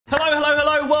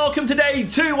Hello, welcome today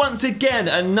to, once again,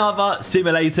 another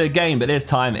simulator game, but this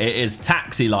time it is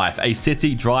Taxi Life, a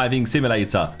city driving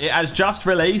simulator. It has just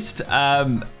released,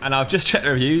 and I've just checked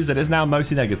the reviews, and it's now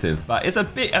mostly negative, but it's a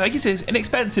bit, I guess it's an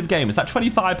expensive game. It's like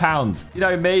 £25. You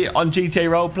know me, on GTA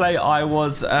Roleplay, I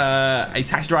was a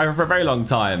taxi driver for a very long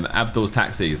time. Abdul's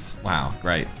Taxis. Wow,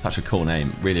 great. Such a cool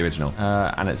name, really original.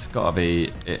 And it's gotta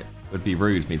be, it would be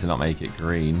rude for me to not make it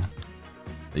green.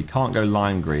 You can't go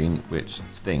lime green, which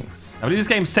stinks. I believe this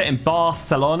game's set in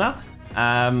Barcelona.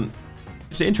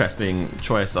 It's an interesting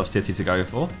choice of city to go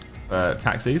for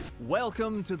taxis.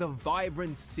 Welcome to the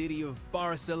vibrant city of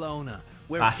Barcelona,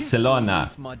 where Barcelona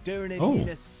meets modernity in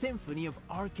a symphony of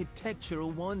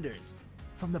architectural wonders.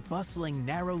 From the bustling,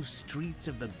 narrow streets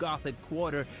of the Gothic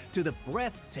Quarter to the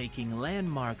breathtaking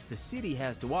landmarks the city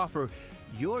has to offer,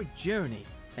 your journey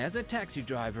as a taxi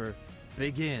driver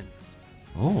begins.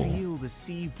 Feel the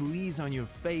sea breeze on your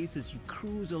face as you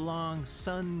cruise along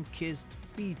sun-kissed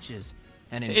beaches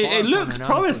and embark it looks on an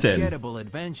promising. unforgettable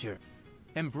adventure.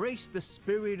 Embrace the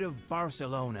spirit of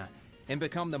Barcelona and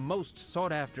become the most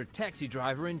sought-after taxi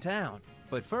driver in town.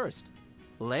 But first,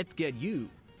 let's get you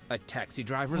a taxi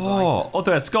driver's license.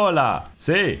 Otra escola.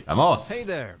 Sí, vamos. Hey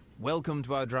there, welcome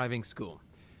to our driving school.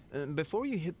 Before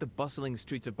you hit the bustling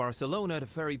streets of Barcelona to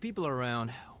ferry people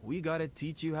around, we gotta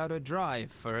teach you how to drive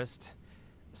first.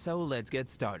 So let's get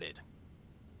started.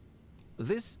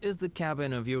 This is the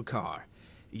cabin of your car.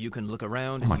 You can look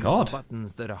around and use the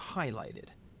buttons that are highlighted.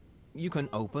 You can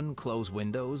open, close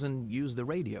windows, and use the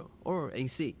radio, or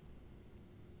AC.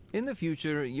 In the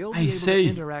future, you'll be able to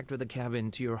interact with the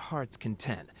cabin to your heart's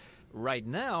content. Right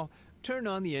now, turn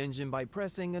on the engine by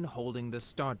pressing and holding the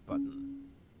start button.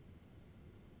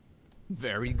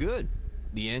 Very good.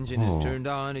 The engine is turned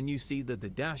on and you see that the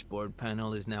dashboard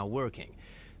panel is now working.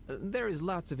 There is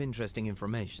lots of interesting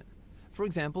information. For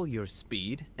example, your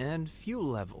speed and fuel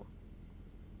level.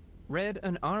 Red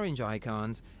and orange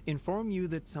icons inform you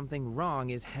that something wrong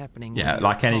is happening. Yeah,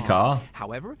 like any car.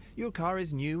 However, your car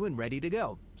is new and ready to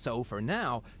go. So for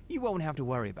now, you won't have to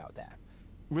worry about that.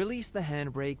 Release the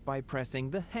handbrake by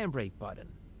pressing the handbrake button.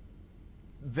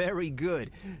 Very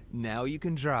good. Now you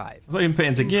can drive. Not even put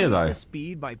into gear though. Increase the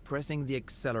speed by pressing the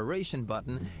acceleration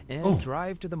button and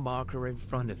drive to the marker in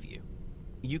front of you.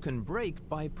 You can brake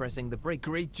by pressing the brake.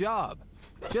 Great job!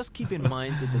 Just keep in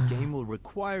mind that the game will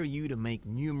require you to make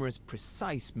numerous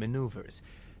precise maneuvers.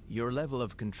 Your level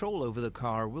of control over the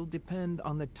car will depend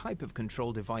on the type of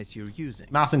control device you're using.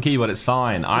 Mouse and keyboard, it's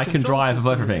fine. I can drive with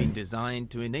everything. It's been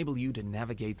designed to enable you to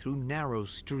navigate through narrow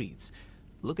streets.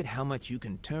 Look at how much you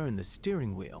can turn the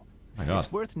steering wheel. My God.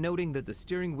 It's worth noting that the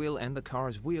steering wheel and the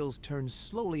car's wheels turn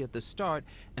slowly at the start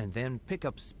and then pick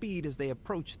up speed as they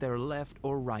approach their left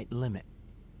or right limit.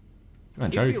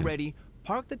 If you're ready,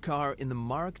 park the car in the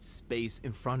marked space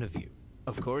in front of you.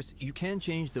 Of course, you can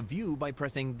change the view by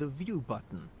pressing the view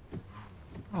button.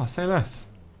 Oh, say less.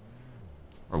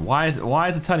 Why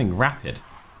is it turning rapid?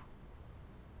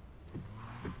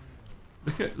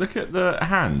 Look at the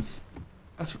hands.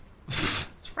 That's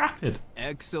it's rapid.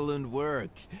 Excellent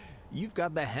work. You've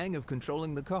got the hang of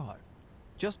controlling the car.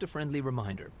 Just a friendly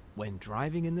reminder. When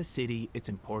driving in the city, it's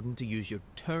important to use your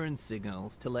turn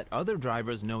signals to let other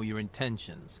drivers know your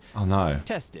intentions. Oh no.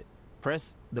 Test it.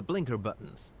 Press the blinker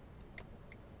buttons.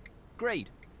 Great.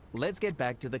 Let's get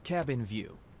back to the cabin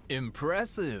view.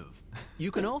 Impressive. You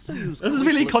can also use this is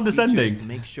really condescending to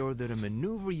make sure that a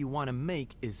maneuver you want to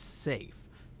make is safe.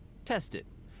 Test it.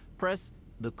 Press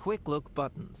the quick look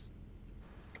buttons.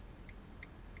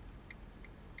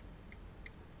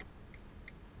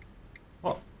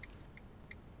 What?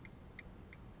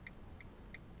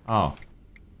 Oh.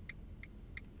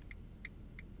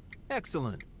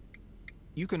 Excellent.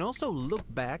 You can also look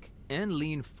back and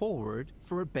lean forward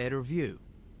for a better view.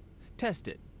 Test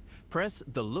it. Press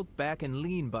the look back and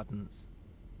lean buttons.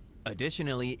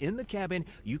 Additionally, in the cabin,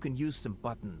 you can use some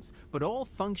buttons, but all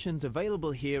functions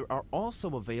available here are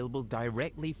also available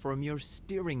directly from your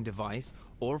steering device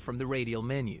or from the radial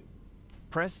menu.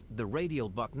 Press the radial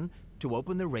button to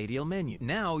open the radial menu.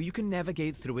 Now you can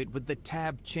navigate through it with the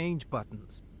tab change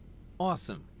buttons.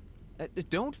 Awesome.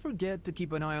 Don't forget to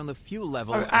keep an eye on the fuel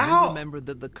level and remember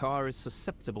that the car is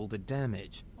susceptible to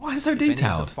damage. Why is it so If any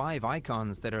detailed? of the 5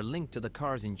 icons that are linked to the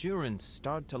car's endurance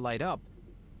start to light up,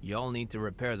 you'll need to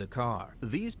repair the car.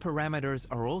 These parameters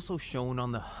are also shown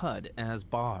on the HUD as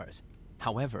bars.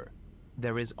 However,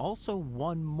 there is also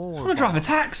one more. I want to drive a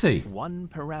taxi. One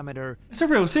parameter. It's a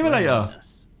real simulator.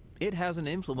 It has an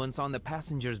influence on the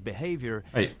passenger's behavior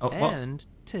and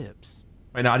tips.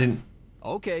 Wait, no, I didn't.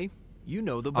 Okay. You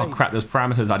know the basics. Oh crap, there's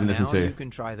parameters I didn't listen to. Now you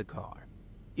can try the car.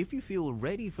 If you feel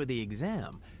ready for the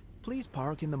exam, Please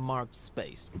park in the marked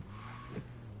space.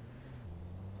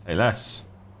 Say less.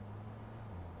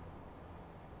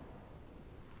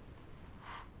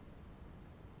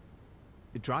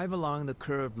 Drive along the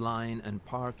curved line and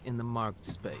park in the marked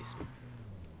space.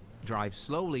 Drive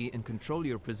slowly and control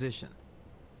your position.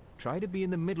 Try to be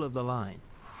in the middle of the line.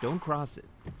 Don't cross it.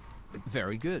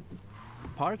 Very good.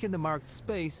 Park in the marked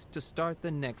space to start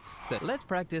the next step. Let's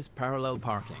practice parallel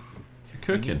parking.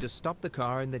 Cooking. You need to stop the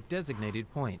car in the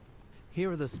designated point.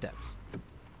 Here are the steps.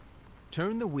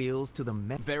 Turn the wheels to the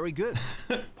very good.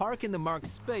 Park in the marked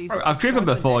space. Bro, I've driven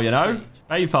before, you know.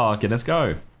 Bay parking. Let's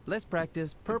go. Let's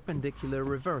practice perpendicular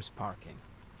reverse parking.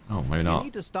 Oh, maybe You not.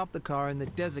 need to stop the car in the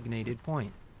designated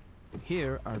point.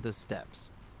 Here are the steps.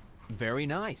 Very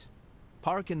nice.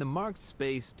 Park in the marked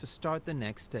space to start the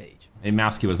next stage. A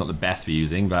mouse keyboard's not the best for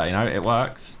using, but you know, it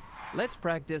works. Let's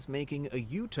practice making a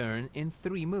U-turn in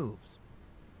 3 moves.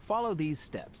 Follow these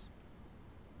steps.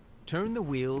 Turn the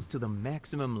wheels to the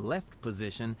maximum left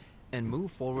position and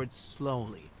move forward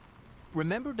slowly.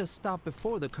 Remember to stop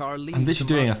before the car leaves. I'm literally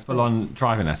doing a full-on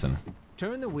driving lesson.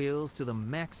 Turn the wheels to the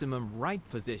maximum right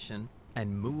position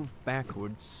and move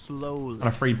backwards slowly. On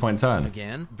a 3-point turn.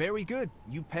 Again, very good.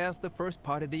 You passed the first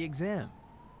part of the exam.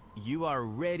 You are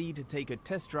ready to take a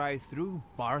test drive through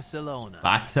Barcelona.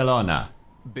 Barcelona.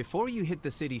 Before you hit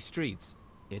the city streets,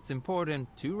 it's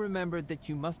important to remember that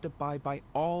you must abide by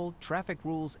all traffic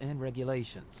rules and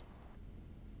regulations.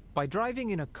 By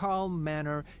driving in a calm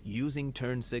manner, using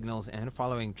turn signals and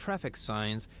following traffic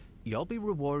signs, you'll be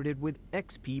rewarded with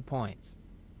XP points.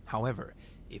 However,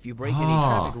 if you break any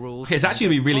traffic rules, okay, it's actually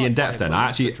going to be really in-depth then. I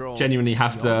actually genuinely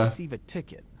have to receive a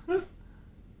ticket.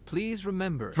 Please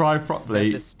remember, drive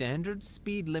properly. that the standard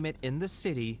speed limit in the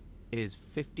city is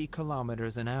 50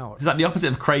 kilometers an hour. Is that the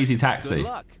opposite of crazy taxi? Good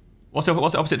luck. What's the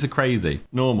opposite to crazy?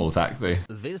 Normal taxi.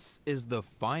 This is the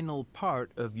final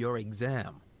part of your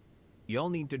exam. You'll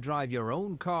need to drive your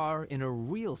own car in a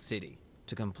real city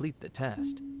to complete the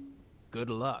test. Good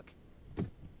luck.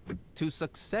 To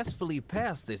successfully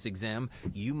pass this exam,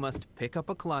 you must pick up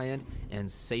a client and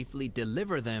safely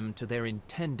deliver them to their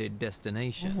intended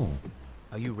destination. Ooh.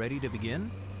 Are you ready to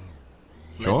begin?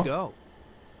 Sure. Let's go.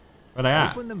 Where they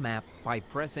at? Open the map by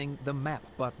pressing the map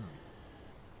button.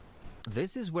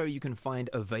 This is where you can find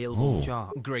available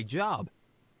jobs. Great job.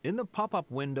 In the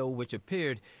pop-up window which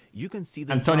appeared, you can see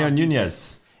the Antonio job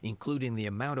Nunez, details, including the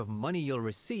amount of money you'll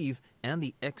receive and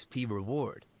the XP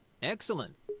reward.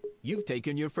 Excellent. You've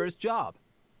taken your first job.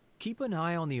 Keep an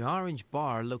eye on the orange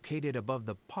bar located above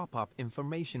the pop-up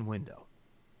information window.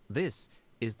 This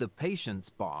is the patience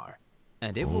bar,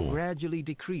 and it will gradually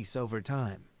decrease over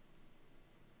time.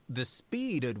 The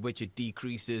speed at which it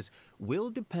decreases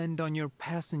will depend on your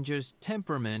passenger's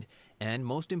temperament and,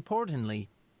 most importantly,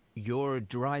 your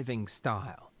driving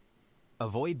style.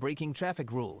 Avoid breaking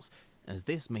traffic rules, as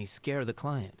this may scare the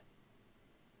client.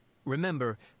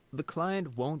 Remember, the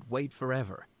client won't wait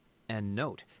forever, and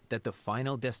note that the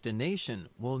final destination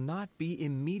will not be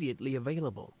immediately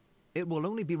available. It will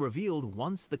only be revealed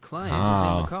once the client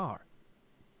is in the car.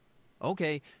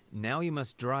 Okay, now you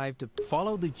must drive to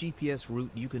follow the GPS route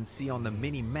you can see on the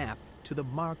mini-map to the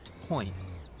marked point.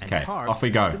 And park off we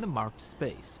go. in the marked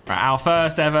space. Right, our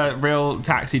first ever real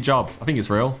taxi job. I think it's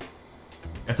real. You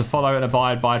have to follow and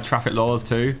abide by traffic laws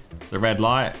too. The red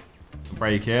light.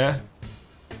 Brake here.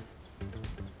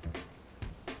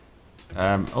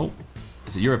 Oh,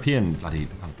 it's a European bloody...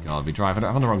 Oh God, we're driving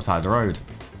on the wrong side of the road.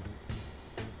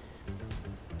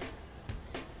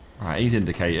 Alright, he's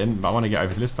indicating, but I want to get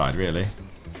over to this side, really.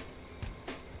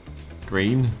 It's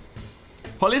green.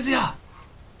 Polizia!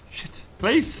 Shit.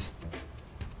 Police!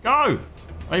 Go!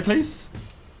 Hey, police.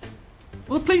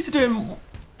 Well, the police are doing...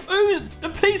 Ooh, the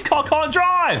police car can't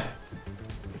drive!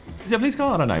 Is it a police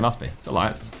car? I don't know, it must be. It's got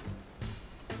lights.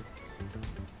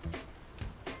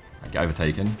 Right, get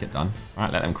overtaken, get done.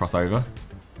 Alright, let them cross over.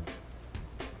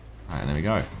 Alright, and there we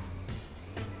go.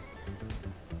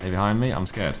 They behind me? I'm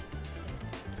scared.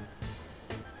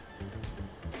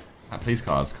 That police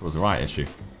car's caused a right issue.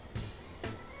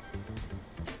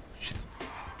 Shit.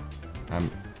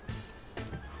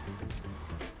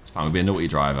 It's fine, we'll be a naughty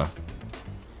driver.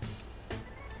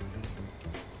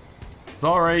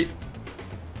 Sorry.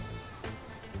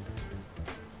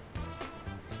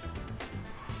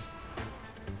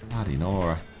 Bloody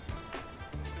Nora.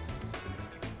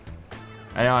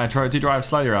 Hey, I try to drive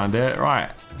slowly around here.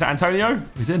 Right. Is that Antonio?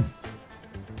 He's in.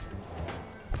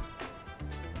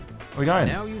 Where are we going?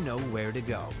 Now you know where to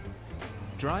go.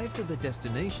 Drive to the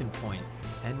destination point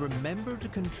and remember to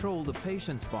control the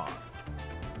patience bar.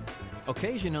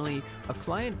 Occasionally, a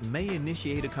client may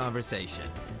initiate a conversation,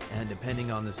 and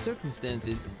depending on the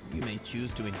circumstances, you may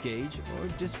choose to engage or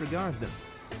disregard them.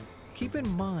 Keep in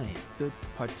mind that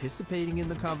participating in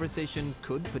the conversation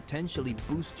could potentially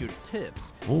boost your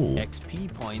tips, Ooh.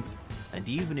 XP points, and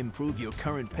even improve your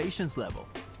current patience level.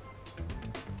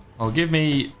 Well, give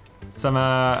me some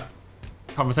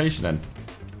conversation then.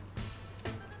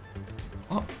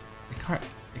 What? It can't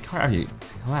have you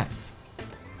collect.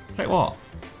 Collect what?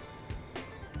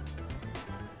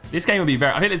 This game will be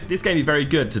very. I think this game will be very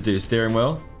good to do steering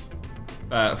wheel.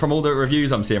 From all the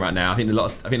reviews I'm seeing right now, I think a lot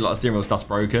of steering wheel stuff's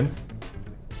broken.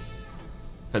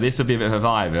 So this would be a bit of a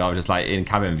vibe. I was just like in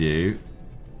cabin view,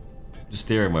 just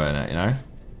steering wheel in it, you know.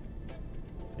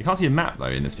 You can't see a map though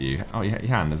in this view. Oh, you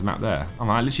can. There's a map there. I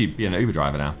might literally be an Uber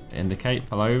driver now. Indicate,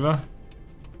 pull over.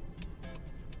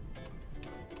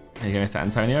 There you go, Mr.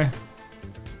 Antonio.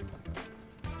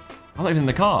 I'm not even in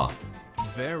the car.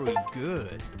 Very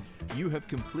good. You have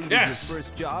completed your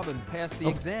first job and passed the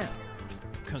exam.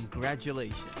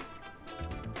 Congratulations.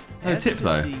 No tip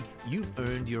though. See, you've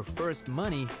earned your first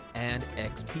money and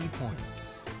XP points.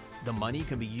 The money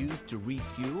can be used to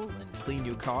refuel and clean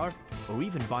your car, or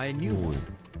even buy a new one.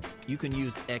 You can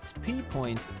use XP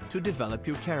points to develop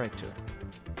your character.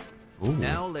 Ooh.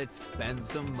 Now let's spend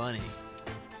some money.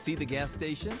 See the gas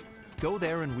station? Go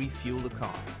there and refuel the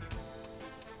car.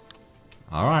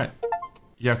 All right.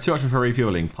 You have 2 options for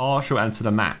refueling: partial and to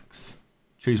the max.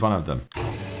 Choose one of them.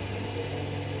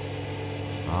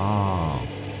 Oh.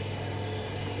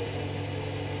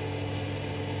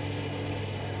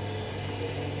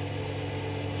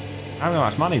 I haven't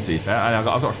got much money, to be fair. I've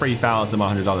got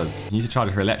 $3,100. You need to charge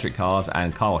it for electric cars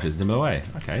and car washes in the way.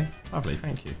 Okay, lovely,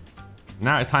 thank you.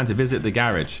 Now it's time to visit the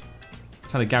garage.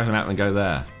 Turn the garage map and go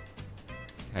there.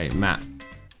 Okay, map.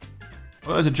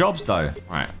 Oh, those are jobs though.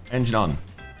 Right, engine on.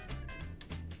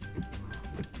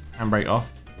 Handbrake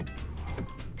off.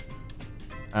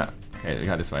 Okay, we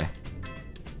go this way.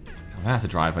 I have to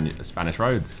drive on the Spanish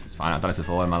roads. It's fine, I've done this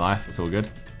before in my life. It's all good.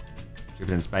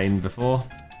 Driven in Spain before.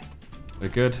 We're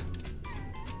good.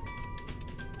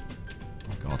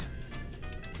 Oh god.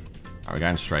 Alright, we're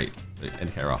going straight. So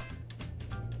indicator off.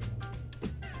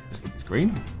 It's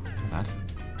green? Not bad.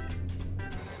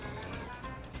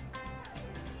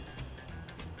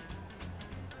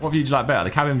 What view do you like better?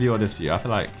 The cabin view or this view? I feel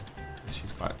like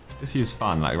this view's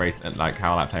fun, like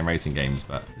how I like playing racing games,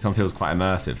 but this one feels quite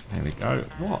immersive. There we go.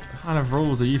 What kind of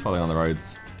rules are you following on the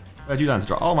roads? Where'd you learn to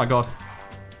drive? Oh my god.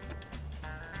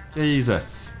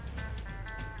 Jesus.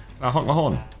 Can I honk my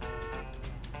horn?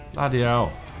 Bloody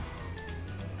hell.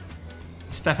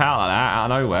 Step out like that,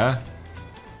 out of nowhere.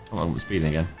 Oh, I'm speeding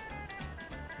again.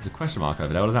 There's a question mark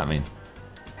over there. What does that mean?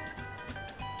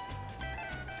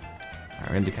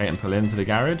 Right, indicate and pull into the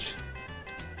garage.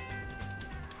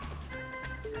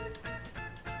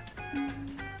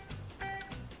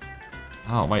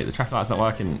 Oh wait, the traffic light's not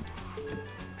working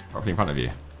properly in front of you.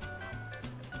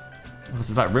 Because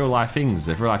there's like real life things,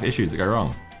 there's real life issues that go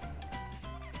wrong.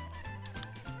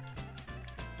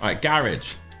 Alright,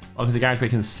 garage. Welcome to the garage where you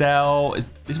can sell. This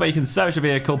is where you can service your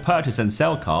vehicle, purchase and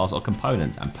sell cars or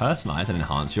components, and personalize and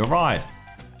enhance your ride.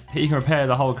 Here you can repair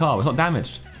the whole car, but it's not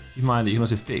damaged. Keep in mind that you can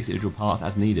also fix individual parts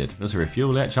as needed. You can also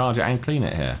refuel it, charge it, and clean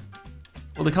it here.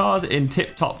 Well, the car's in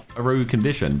tip-top Aru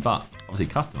condition, but obviously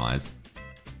customized.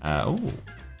 Oh,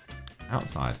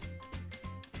 outside.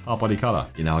 Car body color.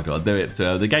 You know, I gotta do it.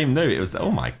 The game knew it was. Oh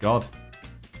my god.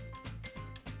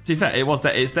 To be fair, it was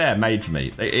there. It's there, made for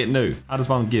me. It knew. How does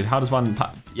one give? How does one?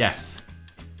 Yes.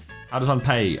 How does one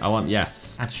pay? I want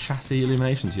yes. Add chassis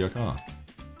illumination to your car.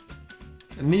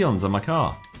 Neons on my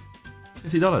car.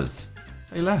 $50.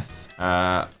 Say less.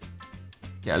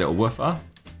 Get a little woofer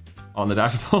on the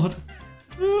dashboard.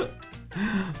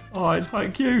 Oh, it's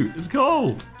quite cute. It's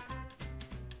cool.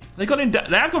 They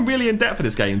have gone really in depth for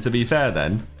this game, to be fair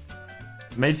then.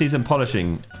 Maybe need some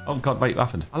polishing. Oh god, wait, what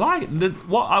happened? I like it.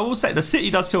 What I will say, the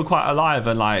city does feel quite alive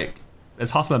and like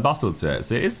there's hustle and bustle to it.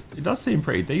 So it does seem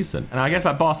pretty decent. And I guess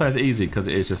like Barcelona is easy because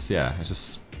it is just, yeah, it's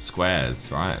just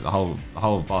squares, right? The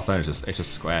whole Barcelona is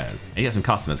just squares. And you get some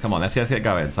customers. Come on, let's get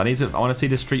going. So I want to see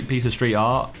this piece of street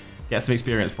art, get some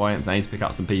experience points. I need to pick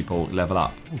up some people, level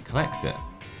up. Ooh, collect it.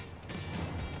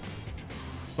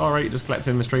 Sorry, just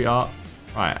collecting the street art.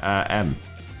 Right, M.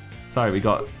 So we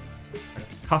got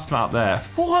a customer up there.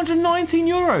 419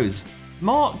 euros.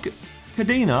 Mark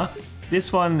Cadena.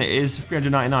 This one is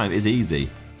 399. It's easy.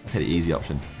 I'll take the easy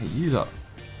option. Hey, you lot.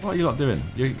 What are you lot doing?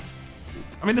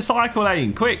 I'm in the cycle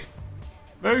lane. Quick.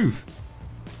 Move.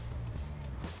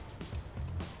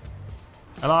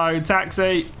 Hello,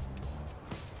 taxi.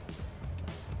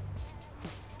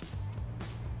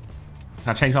 Can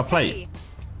I change my plate? Hey.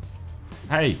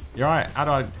 Hey, you're right. How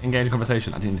do I engage a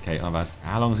conversation? I didn't indicate. Oh, bad.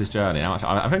 How long is this journey? How much?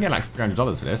 I'm getting like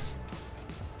 $300 for this.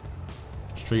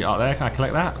 Street art there. Can I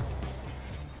collect that?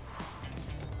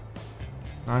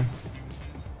 No.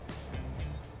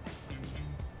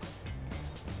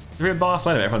 If you're in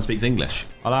Barcelona, everyone speaks English.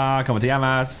 Hola, como te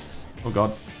llamas? Oh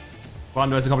God.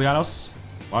 ¿Cuándo es el cumpleaños?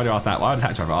 Why do you ask that? Why would the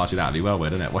taxi driver ask you that? It'd be well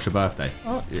weird, isn't it? What's your birthday?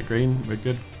 Oh, you're green. We're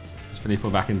good. Just when you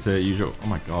fall back into usual. Oh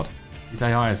my God. These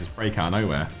AIs just break out of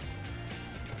nowhere.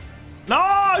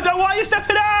 No! Don't. Why are you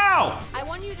stepping out? I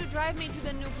want you to drive me to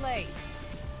the new place.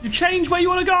 You change where you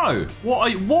want to go. What are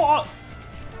you? What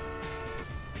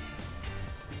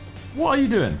are you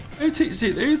doing? Who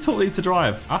taught these to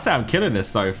drive? I say I'm killing this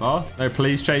so far. No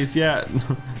police chase yet.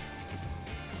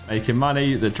 Making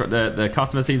money. The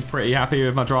customer seems pretty happy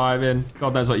with my driving.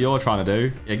 God knows what you're trying to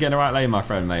do. Yeah, get in the right lane, my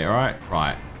friend, mate. All right?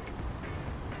 Right.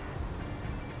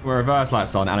 We're reverse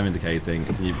lights on and I'm indicating.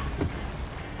 You...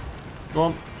 Go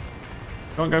on.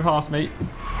 Go on, go past me.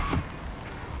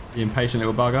 You impatient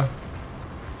little bugger.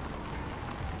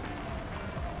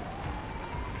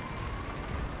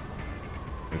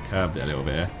 We curved it a little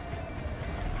bit here.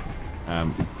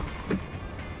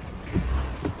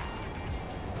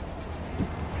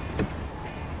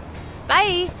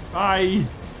 Bye. Bye.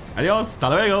 Adios. Hasta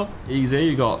luego. Easy.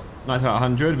 You got 90 out of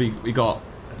 100. We got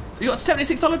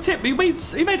 $76 tip. We made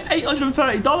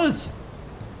 $830.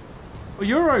 Or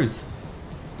euros.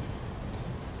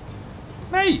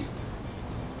 Mate.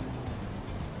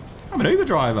 I'm an Uber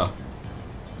driver.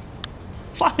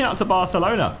 Fly me out to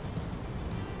Barcelona.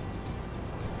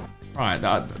 Right,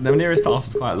 the nearest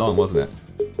task was quite long, wasn't it?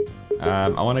 I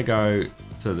want to go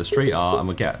to the street art and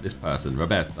we'll get this person,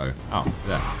 Roberto. Oh,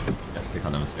 there. You have to click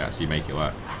on them to actually make it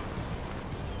work.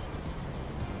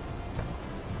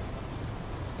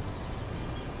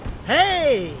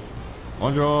 Hey!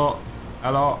 Bonjour.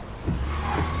 Hello.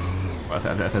 Well, I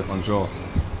said bonjour.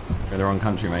 You're in the wrong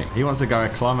country, mate. He wants to go a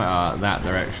kilometre that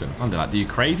direction. I wonder, like, do you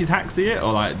crazy taxi it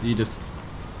or like do you just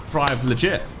drive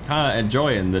legit? Kind of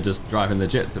enjoying the just driving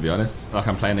legit, to be honest. Like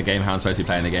I'm playing the game how I'm supposed to be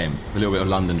playing the game. A little bit of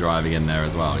London driving in there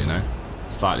as well, you know?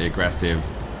 Slightly aggressive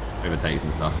overtakes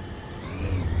and stuff.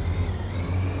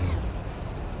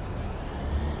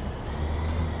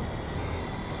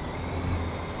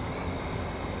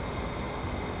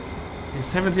 Is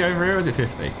 70 over here or is it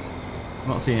 50? I'm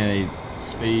not seeing any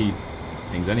speed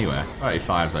things anywhere.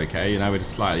 35's okay, you know, we're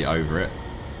just slightly over it.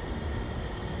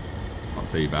 Not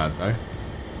too bad though.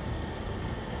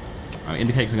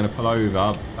 Indicates I'm going to pull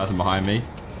over. Person behind me,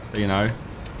 so you know.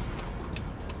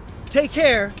 Take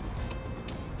care.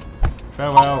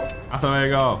 Farewell. Hasta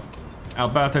luego.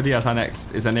 Alberto Diaz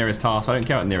is the nearest task. I don't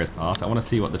care about the nearest task. I want to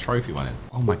see what the trophy one is.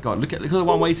 Oh my God! Look at the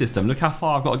one-way system. Look how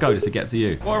far I've got to go just to get to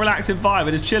you. What a relaxing vibe.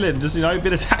 We're just chilling. Just, you know,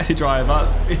 been a taxi driver,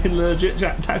 being a legit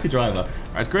taxi driver.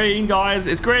 Right, it's green, guys.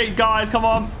 It's green, guys. Come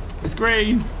on. It's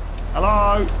green.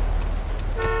 Hello.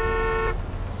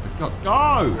 I've got to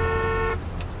go.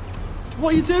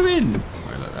 What are you doing?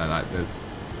 Oh, look, like there's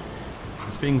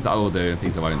things that I will do and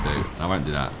things I won't do. I won't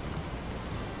do that.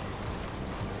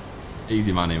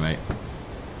 Easy money, mate.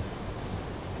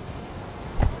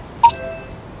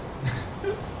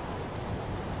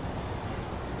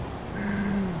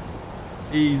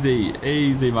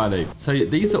 easy money. So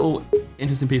these are all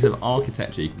interesting pieces of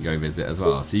architecture you can go visit as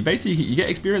well. So you get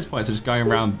experience points for just going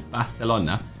around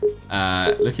Barcelona,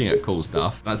 looking at cool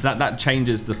stuff. That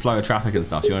changes the flow of traffic and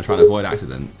stuff. So you want to try and avoid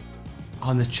accidents. Oh,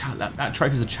 and that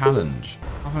trophy is a challenge.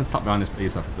 I'm going to stuck behind this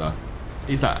police officer.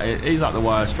 He's like the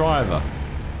worst driver.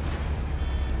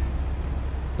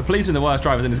 The police have been the worst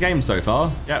drivers in this game so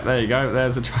far. Yep, there you go.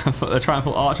 There's the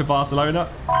triumphal arch of Barcelona.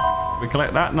 We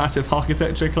collect that. Nice bit of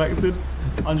architecture collected.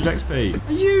 100 XP.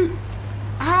 Are you...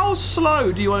 How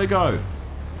slow do you want to go?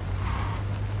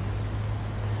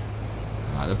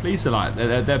 Right, the police are like...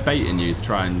 They're baiting you to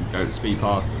try and go speed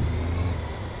past them.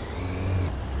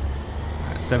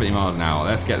 Right, 70 miles an hour.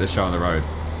 Let's get this show on the road.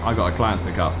 I've got a client to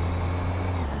pick up.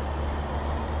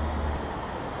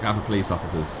 Look out for police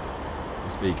officers.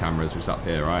 Speed cameras, which is up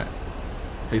here, right?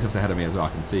 Police officer ahead of me as well. I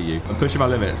can see you. I'm pushing my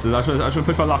limits. So I should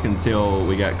push my luck until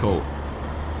we get caught.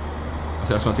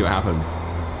 So I just want to see what happens.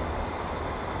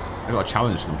 I've got a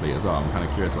challenge to complete as well. I'm kind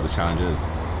of curious what the challenge is.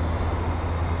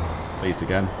 Police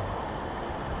again.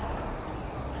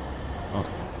 God.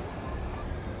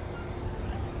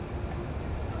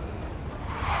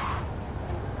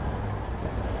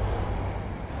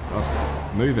 God.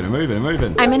 I'm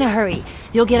moving. I'm in a hurry.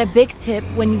 You'll get a big tip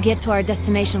when you get to our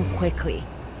destination quickly.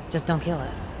 Just don't kill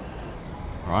us.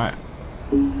 All right.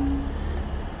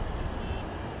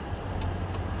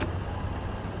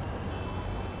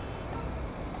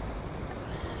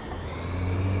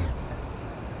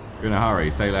 You're in a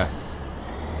hurry. Say less.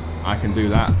 I can do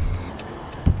that.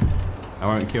 I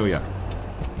won't kill you.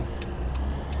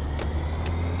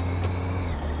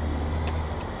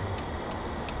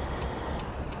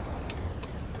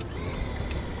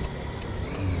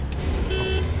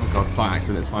 Oh god, slight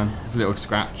accident, it's fine. Just a little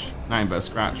scratch. Nothing but a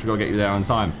scratch. We've got to get you there on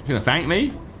time. You're gonna thank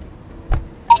me?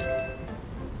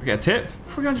 I get a tip?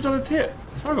 $300 tip.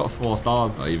 I got 4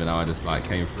 stars though, even though I just like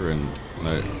came through and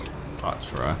no touch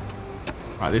for her.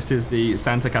 Right, this is the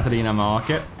Santa Catalina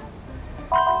market.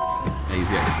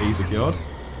 Easy XP secured.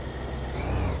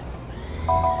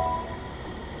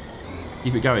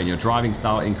 Keep it going. Your driving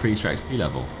style increased your XP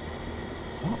level.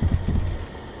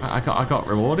 What? I got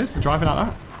rewarded for driving like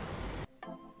that?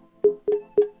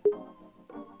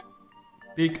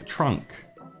 Big trunk.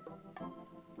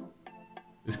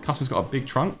 This customer's got a big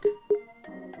trunk?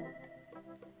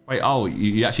 Wait, oh,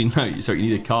 you actually know. So you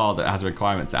need a car that has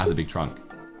requirements that has a big trunk.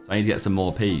 So I need to get some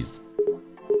more P's.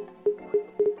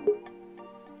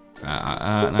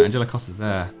 No, Angela Costa's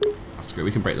there. Oh, screw it,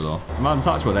 we can break the law. I'm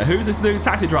untouchable there. Who's this new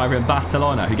taxi driver in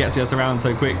Barcelona who gets us around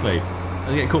so quickly?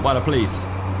 Doesn't get caught by the police.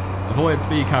 Avoid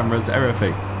speed cameras,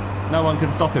 everything. No one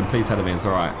can stop him. Please head me, it's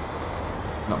alright.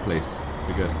 Not police.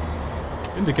 We're good.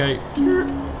 Indicate.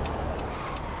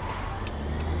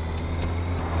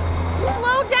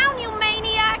 Slow down, you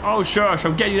maniac! Oh, shush,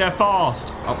 I'm getting you there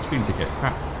fast. Oh, speeding ticket.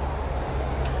 Crap.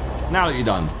 Now that you're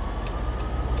done.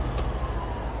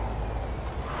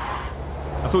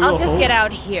 That's all I'll your just fault. get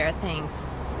out here, thanks.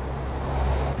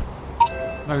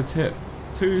 No tip.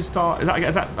 2 star.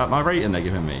 Is that my rating they're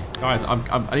giving me? Guys,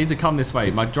 I need to come this way.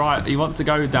 My drive. He wants to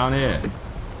go down here.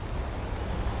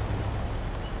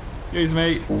 Excuse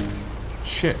me.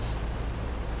 Shit.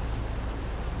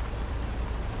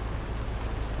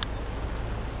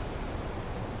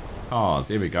 Cars.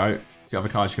 Here we go. See other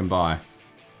cars you can buy.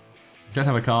 Let's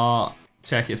have a car.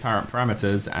 Check its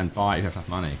parameters and buy if you have enough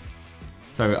money.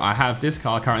 So I have this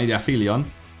car currently, the Aphelion,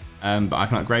 but I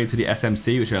can upgrade to the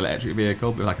SMC, which is an electric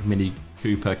vehicle, but like a Mini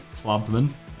Cooper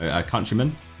Clubman, a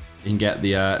Countryman. You can get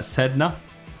the Sedna,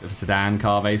 a sedan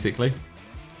car basically.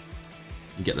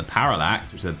 You get the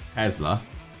Parallax, which is a Tesla.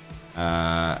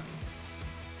 Wait,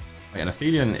 an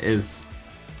Aphelion is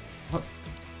what?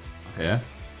 Up here.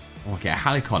 Oh, I get a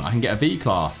Helicon. I can get a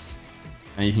V-Class,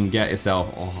 and you can get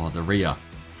yourself the Ria,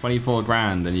 24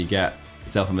 grand, and you get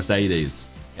yourself a Mercedes.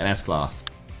 An S-Class.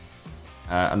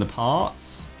 And the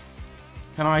parts,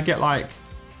 can I get like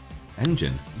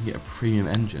engine? You can get a premium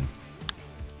engine.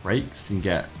 Brakes, you can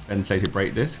get ventilated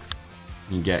brake discs.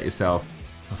 You can get yourself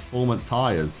performance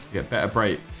tires. You get better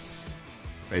brakes.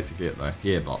 Basically it though.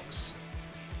 Gearbox.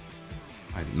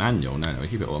 Manual? No, we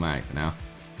keep it automatic for now.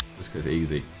 Just because it's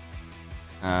easy.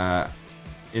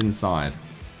 Inside.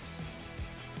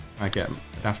 Can I get a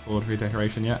dashboard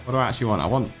redecoration yet? What do I actually want? I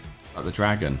want like the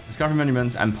dragon. Discovering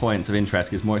monuments and points of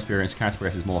interest gives more experience. Character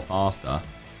progresses more faster.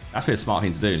 That's really a smart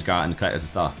thing to do. Just go out and collect loads of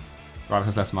stuff. Driver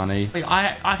costs less money. Wait,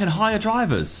 I can hire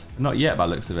drivers. Not yet by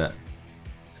the looks of it.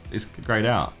 It's grayed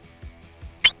out.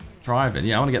 Driving.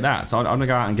 Yeah, I want to get that. So I'm going to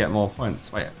go out and get more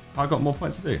points. Wait, I've got more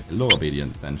points to do. Law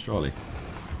obedience then, surely.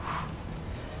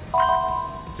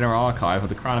 General Archive of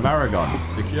the Crown of Aragon.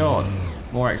 Secured.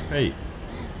 More XP.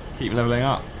 Keep leveling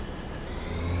up.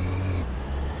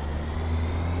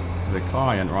 There's a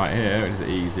client right here, which is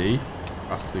easy.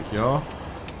 Press secure.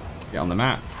 Get on the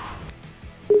map.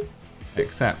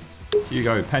 Accept.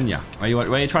 Hugo Pena. Where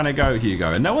are you trying to go,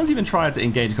 Hugo? And no one's even tried to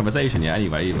engage in conversation yet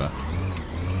anyway, either.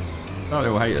 They're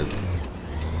little haters.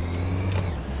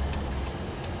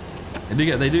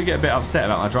 They do get a bit upset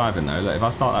about my driving though. Look, if I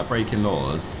start like breaking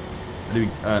laws, I do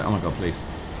earn, oh my god, police.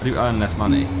 I do earn less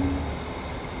money.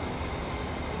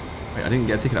 Wait, I didn't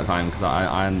get a ticket that time because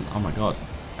I oh my god,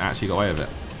 I actually got away with it.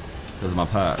 Because of my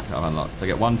perk that I've unlocked. So I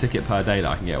get 1 ticket per day that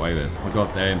I can get away with. Oh my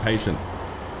god, they're impatient.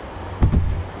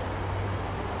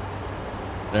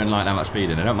 They don't like that much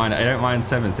speeding. They don't mind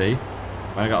 70.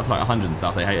 When I got up to like 100 and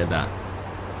stuff, they hated that.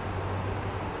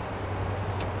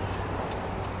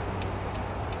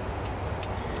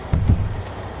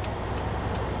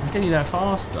 I'm getting you there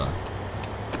faster.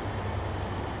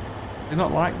 They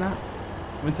not like that?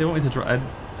 I mean, they want me to drive.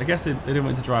 I guess they didn't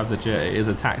want me to drive the jet. It is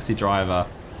a taxi driver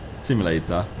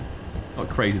simulator. Not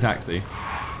crazy taxi.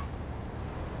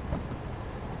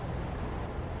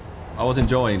 I was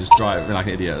enjoying just driving like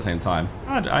an idiot at the same time.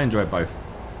 I enjoyed both.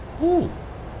 Ooh,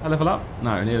 I level up?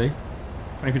 No, nearly.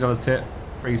 $23 tip,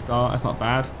 3-star. That's not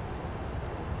bad.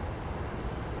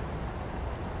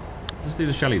 Let's just do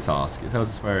the Shelly task. It tells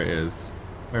us where it is.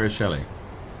 Where is Shelly?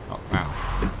 Oh, wow.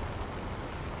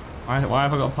 Why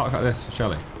have I got to park like this for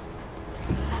Shelly?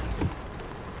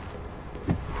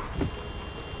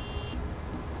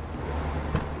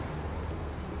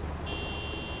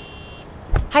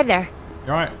 Hi there.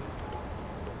 You alright?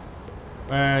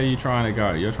 Where are you trying to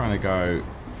go? You're trying to go...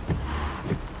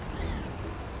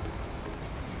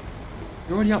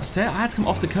 You're already upset? I had to come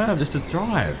off the curb just to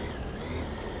drive.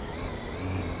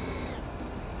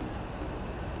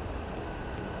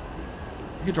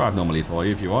 I could drive normally for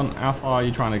you if you want. How far are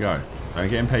you trying to go? Don't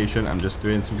get impatient. I'm just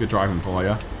doing some good driving for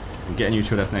you. I'm getting you to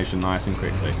your destination nice and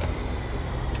quickly.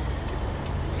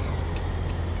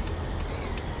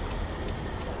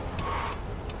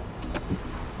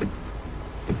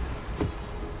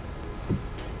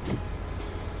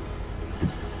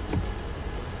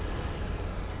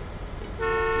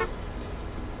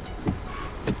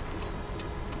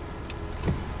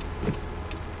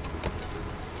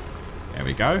 There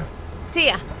we go. See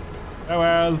ya.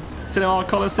 Farewell. Cinema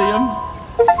Coliseum.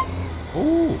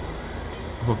 Ooh.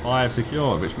 Level 5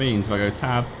 secured, which means if I go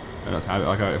tab, no, not tab,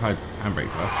 if I handbrake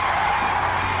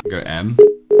first. Go M.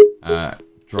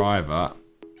 Driver.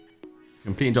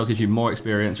 Completing jobs gives you more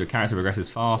experience, your character progresses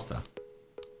faster.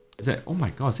 Is it? Oh my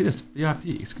god, see this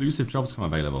VIP exclusive jobs come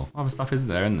available. What other stuff is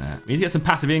there in there? We need to get some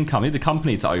passive income. We need the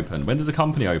company to open. When does the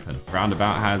company open?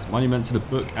 Roundabout has monument to the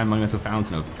book and monumental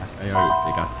fountain of Paseo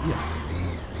de Garcia.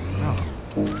 Oh.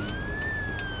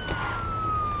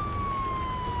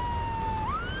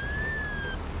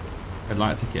 Red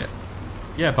light ticket.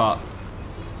 Yeah, but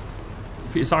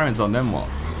put your sirens on, then what?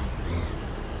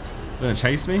 They're gonna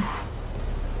chase me?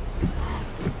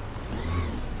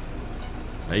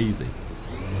 Lazy.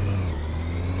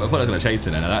 I thought they were gonna chase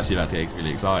me then. I'm actually about to get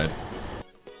really excited.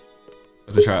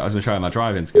 I was gonna show you my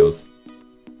driving skills.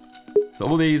 So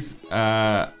all these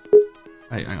hey,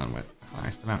 hang on, wait. I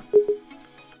iced them out.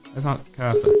 There's my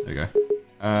cursor. There we go.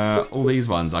 All these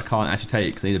ones I can't actually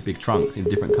take because I need a big trunk, I need a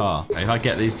different car. Okay, if I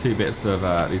get these two bits of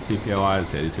these two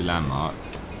POIs here, these two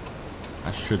landmarks,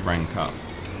 I should rank up.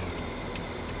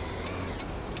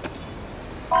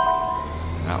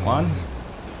 That one.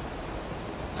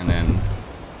 And then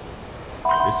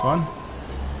this one.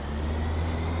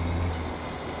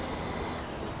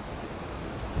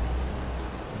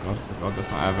 Oh God,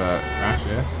 let's not have a crash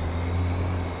here.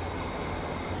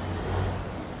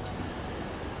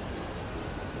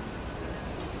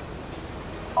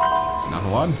 Another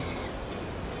one.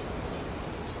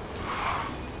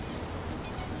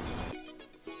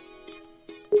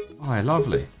 Oh,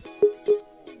 lovely.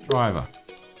 Driver.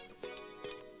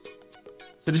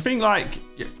 So do you think, like,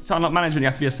 to unlock management you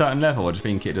have to be a certain level, or do you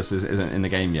think it just isn't in the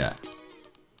game yet?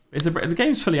 The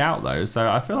game's fully out though, so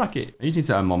I feel like you need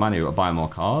to earn more money or buy more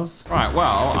cars. Right,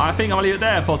 well, I think I'm gonna leave it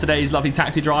there for today's lovely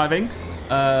taxi driving.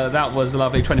 That was a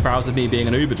lovely 24 hours of me being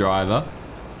an Uber driver.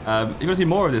 If you want to see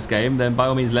more of this game, then by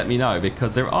all means let me know,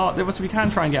 because we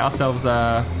can try and get ourselves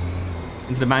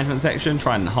into the management section,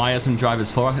 try and hire some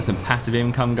drivers for us, get some passive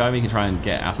income going. We can try and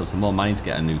get ourselves some more money to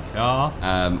get a new car,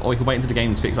 or we can wait until the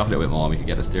game's fixed up a little bit more and we can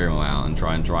get the steering wheel out and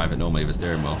try and drive it normally with a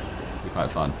steering wheel. It'd be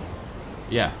quite fun.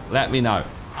 Yeah, let me know.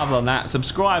 Other than that,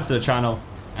 subscribe to the channel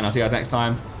and I'll see you guys next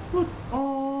time.